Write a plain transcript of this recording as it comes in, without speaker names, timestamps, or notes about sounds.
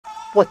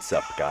What's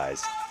up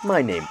guys,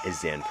 my name is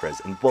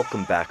Zanprez and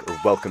welcome back or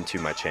welcome to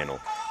my channel.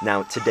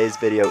 Now today's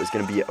video is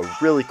going to be a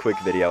really quick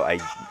video. I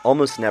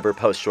almost never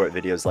post short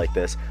videos like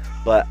this,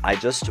 but I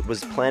just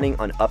was planning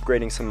on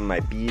upgrading some of my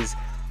bees.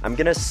 I'm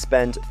going to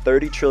spend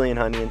 30 trillion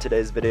honey in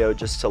today's video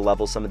just to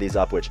level some of these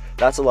up, which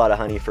that's a lot of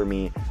honey for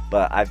me,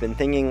 but I've been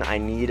thinking I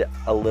need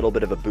a little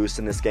bit of a boost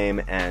in this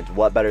game, and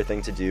what better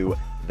thing to do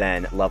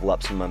than level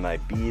up some of my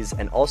bees.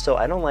 And also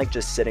I don't like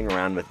just sitting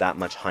around with that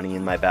much honey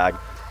in my bag.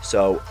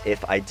 So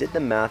if I did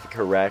the math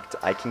correct,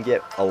 I can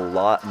get a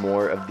lot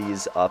more of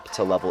these up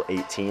to level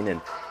 18,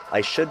 and I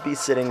should be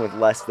sitting with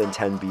less than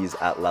 10 bees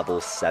at level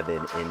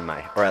 7 in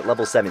my, or at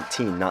level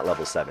 17, not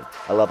level 7,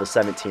 at level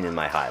 17 in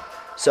my hive.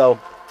 So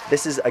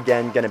this is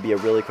again going to be a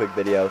really quick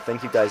video.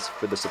 Thank you guys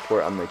for the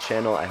support on my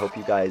channel. I hope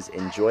you guys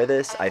enjoy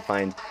this. I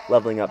find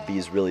leveling up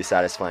bees really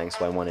satisfying,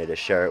 so I wanted to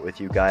share it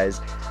with you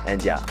guys.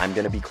 And yeah, I'm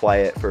going to be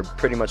quiet for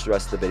pretty much the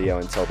rest of the video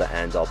until the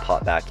end. I'll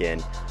pop back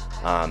in.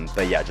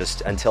 But yeah,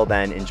 just until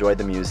then, enjoy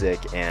the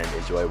music and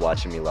enjoy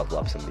watching me level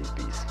up some of these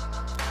bees.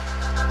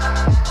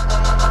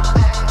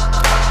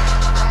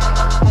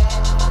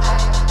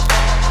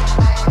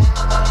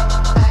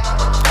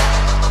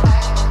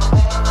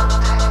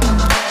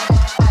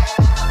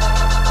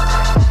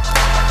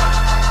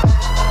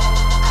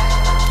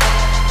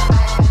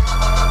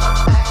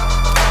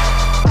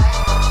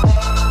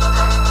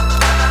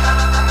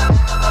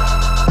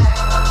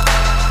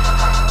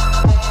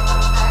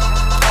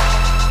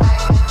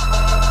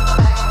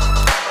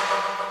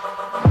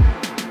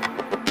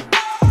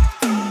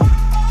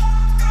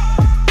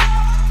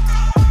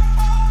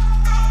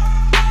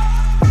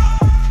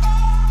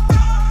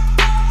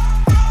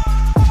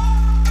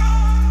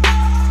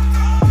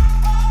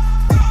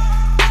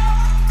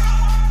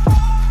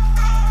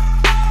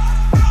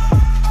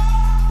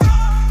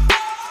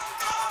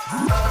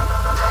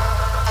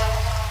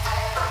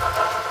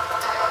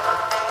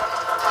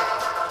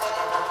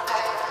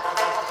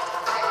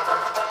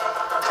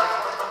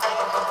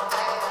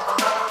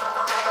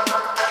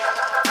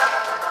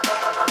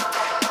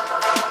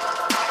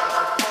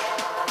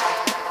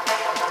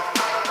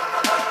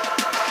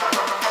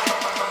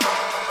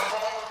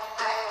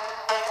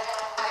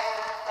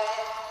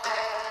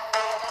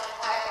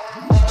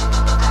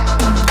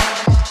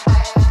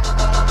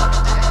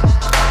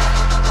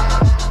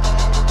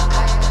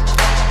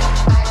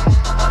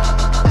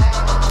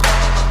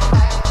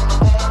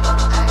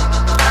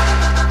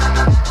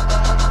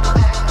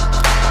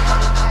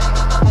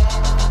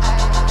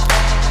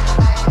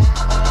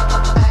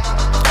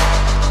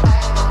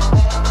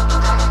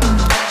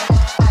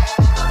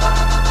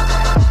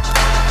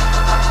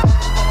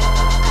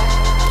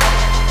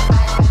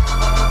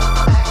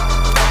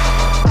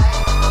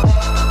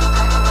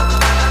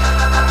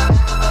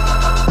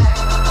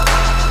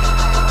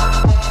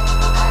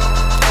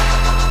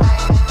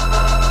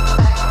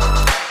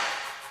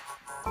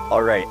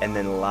 Alright, and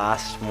then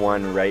last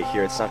one right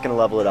here. It's not going to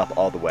level it up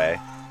all the way.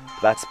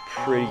 That's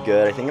pretty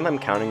good. I think if I'm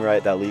counting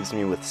right, that leaves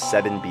me with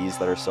 7 bees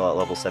that are still at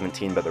level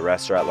 17, but the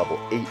rest are at level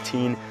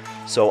 18.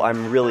 So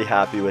I'm really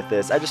happy with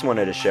this. I just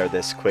wanted to share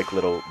this quick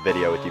little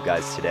video with you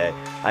guys today.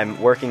 I'm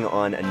working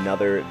on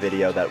another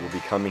video that will be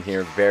coming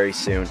here very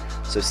soon,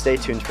 so stay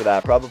tuned for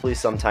that, probably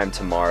sometime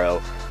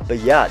tomorrow. But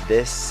yeah,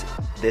 this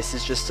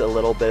is just a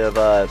little bit of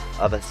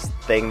a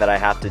thing that I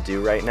have to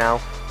do right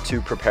now to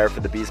prepare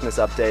for the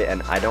Beesmas update,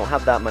 and I don't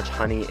have that much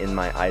honey in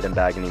my item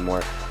bag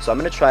anymore, so I'm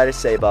going to try to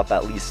save up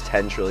at least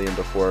 10 trillion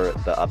before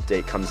the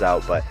update comes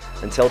out. But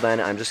until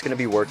then, I'm just going to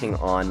be working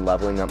on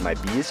leveling up my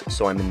bees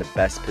so I'm in the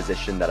best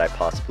position that I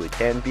possibly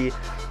can be.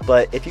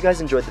 But if you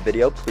guys enjoyed the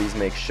video, please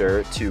make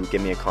sure to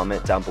give me a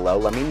comment down below.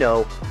 Let me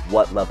know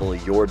what level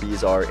your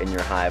bees are in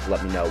your hive.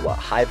 Let me know what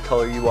hive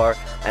color you are,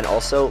 and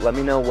also let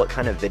me know what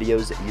kind of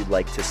videos that you'd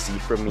like to see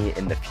from me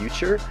in the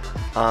future.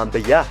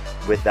 But yeah,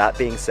 with that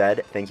being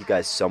said, thank you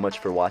guys so much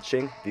for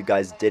watching. If you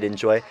guys did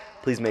enjoy,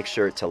 please make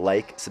sure to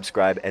like,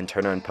 subscribe, and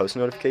turn on post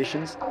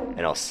notifications,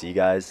 and I'll see you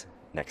guys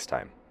next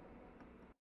time.